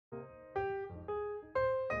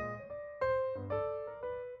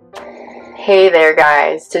Hey there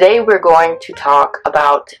guys, today we're going to talk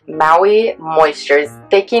about Maui Moisture's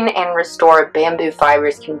Thicken and Restore Bamboo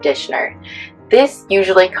Fibers Conditioner. This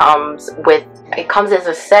usually comes as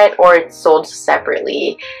a set or it's sold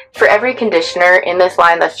separately. For every conditioner in this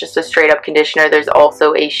line that's just a straight up conditioner, there's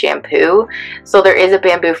also a shampoo. So there is a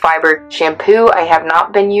bamboo fiber shampoo. I have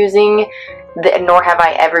not been using nor have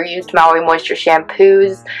I ever used Maui Moisture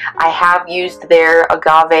shampoos. I have used their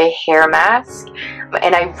agave hair mask,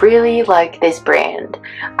 and I really like this brand.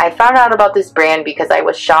 I found out about this brand because I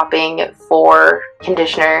was shopping for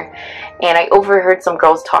conditioner, and I overheard some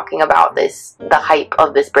girls talking about the hype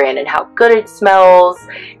of this brand and how good it smells,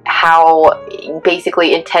 how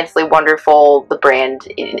basically intensely wonderful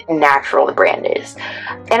natural the brand is.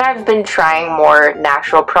 And I've been trying more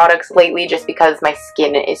natural products lately just because my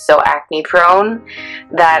skin is so acne prone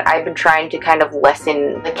that I've been trying to kind of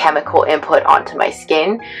lessen the chemical input onto my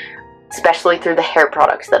skin, especially through the hair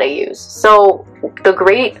products that I use. So the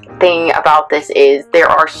great thing about this is there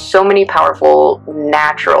are so many powerful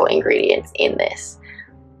natural ingredients in this.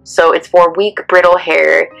 So it's for weak, brittle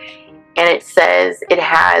hair, and it says it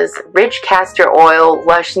has rich castor oil,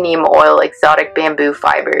 lush neem oil, exotic bamboo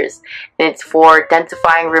fibers, and it's for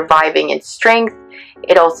densifying, reviving, and strength.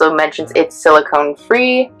 It also mentions it's silicone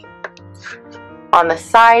free. On the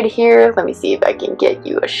side here, let me see if I can get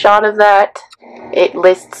you a shot of that. It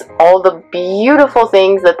lists all the beautiful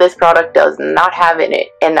things that this product does not have in it,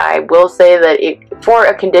 and I will say that for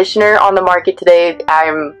a conditioner on the market today,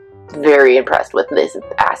 I'm very impressed with this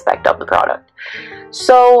aspect of the product.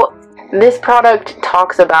 So this product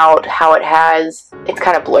talks about how it's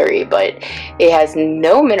kind of blurry, but it has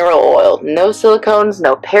no mineral oil, no silicones,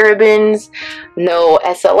 no parabens, no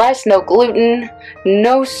SLS, no gluten,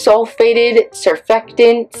 no sulfated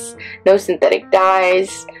surfactants, no synthetic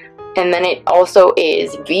dyes, and then it also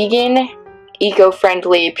is vegan,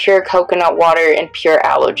 eco-friendly, pure coconut water, and pure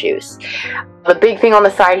aloe juice. The big thing on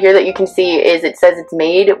the side here that you can see is it says it's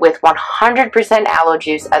made with 100% aloe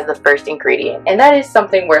juice as the first ingredient. And that is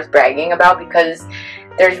something worth bragging about because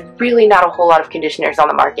there's really not a whole lot of conditioners on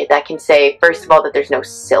the market that can say, first of all, that there's no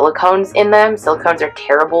silicones in them. Silicones are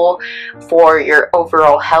terrible for your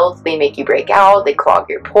overall health. They make you break out, they clog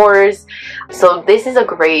your pores. So this is a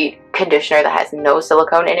great conditioner that has no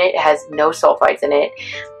silicone in it, it has no sulfites in it,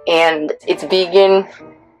 and it's vegan.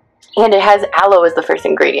 And it has aloe as the first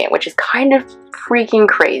ingredient, which is kind of freaking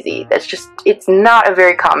crazy. It's not a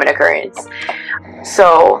very common occurrence.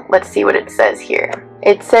 So let's see what it says here.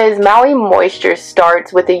 It says Maui Moisture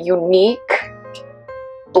starts with a unique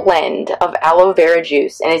blend of aloe vera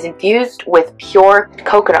juice and is infused with pure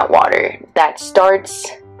coconut water that starts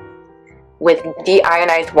with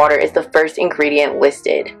deionized water as the first ingredient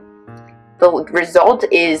listed. The result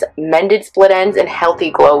is mended split ends and healthy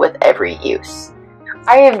glow with every use.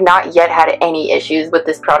 I have not yet had any issues with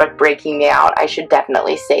this product breaking me out, I should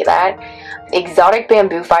definitely say that. Exotic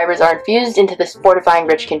bamboo fibers are infused into this fortifying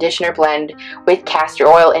rich conditioner blend with castor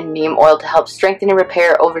oil and neem oil to help strengthen and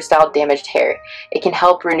repair overstyled damaged hair. It can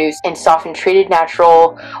help renew and soften treated,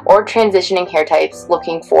 natural, or transitioning hair types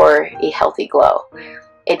looking for a healthy glow.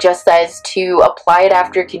 It just says to apply it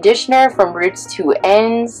after conditioner from roots to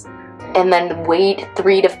ends, and then wait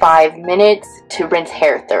 3 to 5 minutes to rinse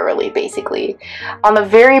hair thoroughly, basically. On the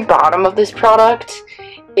very bottom of this product,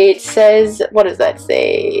 it says, what does that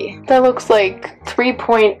say? That looks like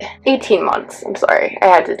 18 months. I'm sorry, I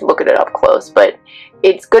had to look at it up close, but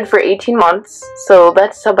it's good for 18 months, so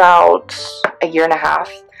that's about a year and a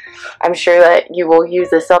half. I'm sure that you will use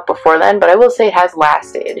this up before then, but I will say it has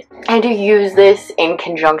lasted. I do use this in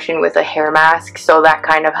conjunction with a hair mask, so that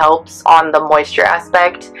kind of helps on the moisture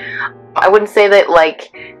aspect. I wouldn't say that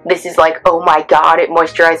this is oh my god, it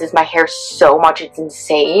moisturizes my hair so much, it's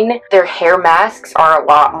insane. Their hair masks are a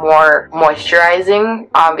lot more moisturizing,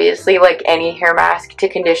 obviously, like any hair mask to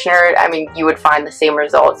conditioner. I mean, you would find the same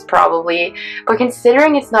results probably, but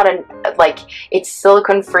considering it's not it's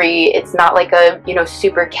silicone free, it's not like a,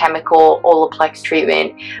 super chemical Olaplex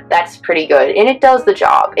treatment, that's pretty good, and it does the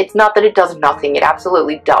job. It's not that it does nothing, it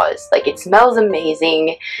absolutely does. It smells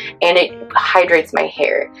amazing and it hydrates my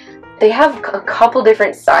hair. They have a couple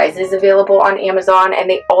different sizes available on Amazon, and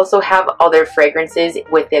they also have other fragrances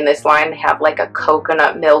within this line. They have a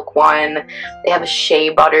coconut milk one, they have a shea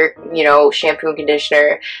butter, shampoo and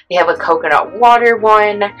conditioner, they have a coconut water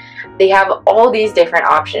one, they have all these different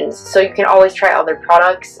options, so you can always try other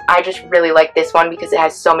products. I just really like this one because it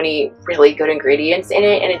has so many really good ingredients in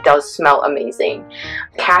it, and it does smell amazing.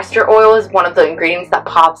 Castor oil is one of the ingredients that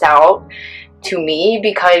pops out. to me,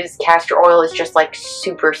 because castor oil is just like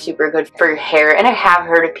super good for your hair, and I have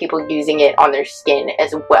heard of people using it on their skin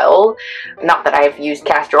as well. Not that I've used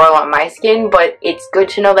castor oil on my skin, but it's good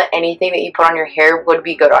to know that anything that you put on your hair would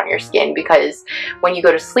be good on your skin, because when you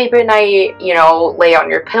go to sleep at night, you know, lay on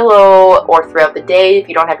your pillow, or throughout the day, if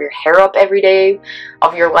you don't have your hair up every day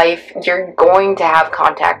of your life, you're going to have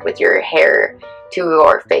contact with your hair to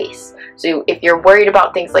your face. So if you're worried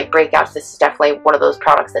about things like breakouts, this is definitely one of those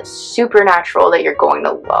products that's super natural that you're going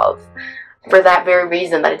to love, for that very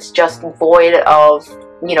reason, that it's just void of,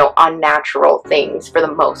 you know, unnatural things for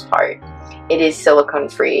the most part. It is silicone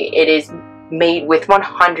free. It is made with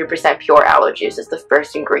 100% pure aloe juice as the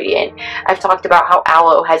first ingredient. I've talked about how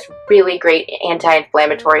aloe has really great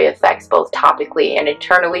anti-inflammatory effects both topically and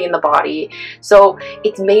internally in the body. So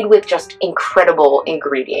it's made with just incredible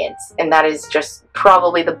ingredients, and that is just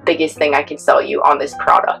probably the biggest thing I can sell you on this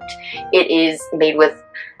product. It is made with,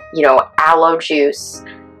 you know, aloe juice,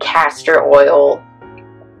 castor oil,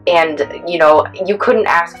 and, you know, you couldn't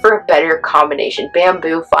ask for a better combination.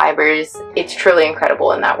 Bamboo fibers, it's truly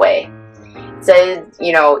incredible in that way. Says,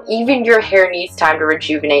 you know, even your hair needs time to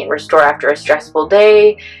rejuvenate and restore after a stressful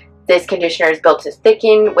day. This conditioner is built to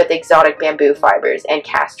thicken with exotic bamboo fibers and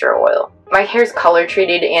castor oil. My hair's color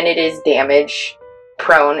treated and it is damage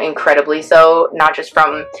prone, incredibly so, not just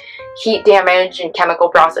from heat damage and chemical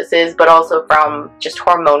processes, but also from just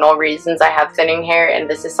hormonal reasons. I have thinning hair, and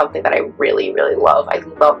this is something that I really love. I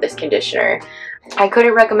love this conditioner. I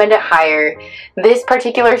couldn't recommend it higher. This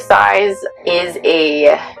particular size is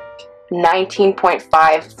a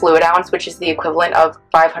 19.5 fluid ounce, which is the equivalent of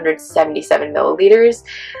 577 milliliters.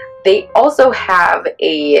 They also have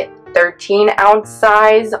a 13 ounce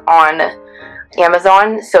size on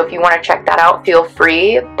Amazon, so if you want to check that out, feel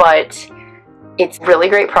free. But it's a really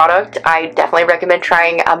great product. I definitely recommend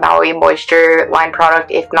trying a Maui Moisture line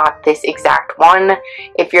product, if not this exact one,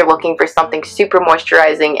 if you're looking for something super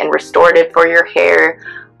moisturizing and restorative for your hair.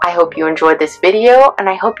 I hope you enjoyed this video, and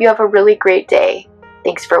I hope you have a really great day.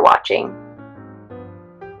 Thanks for watching.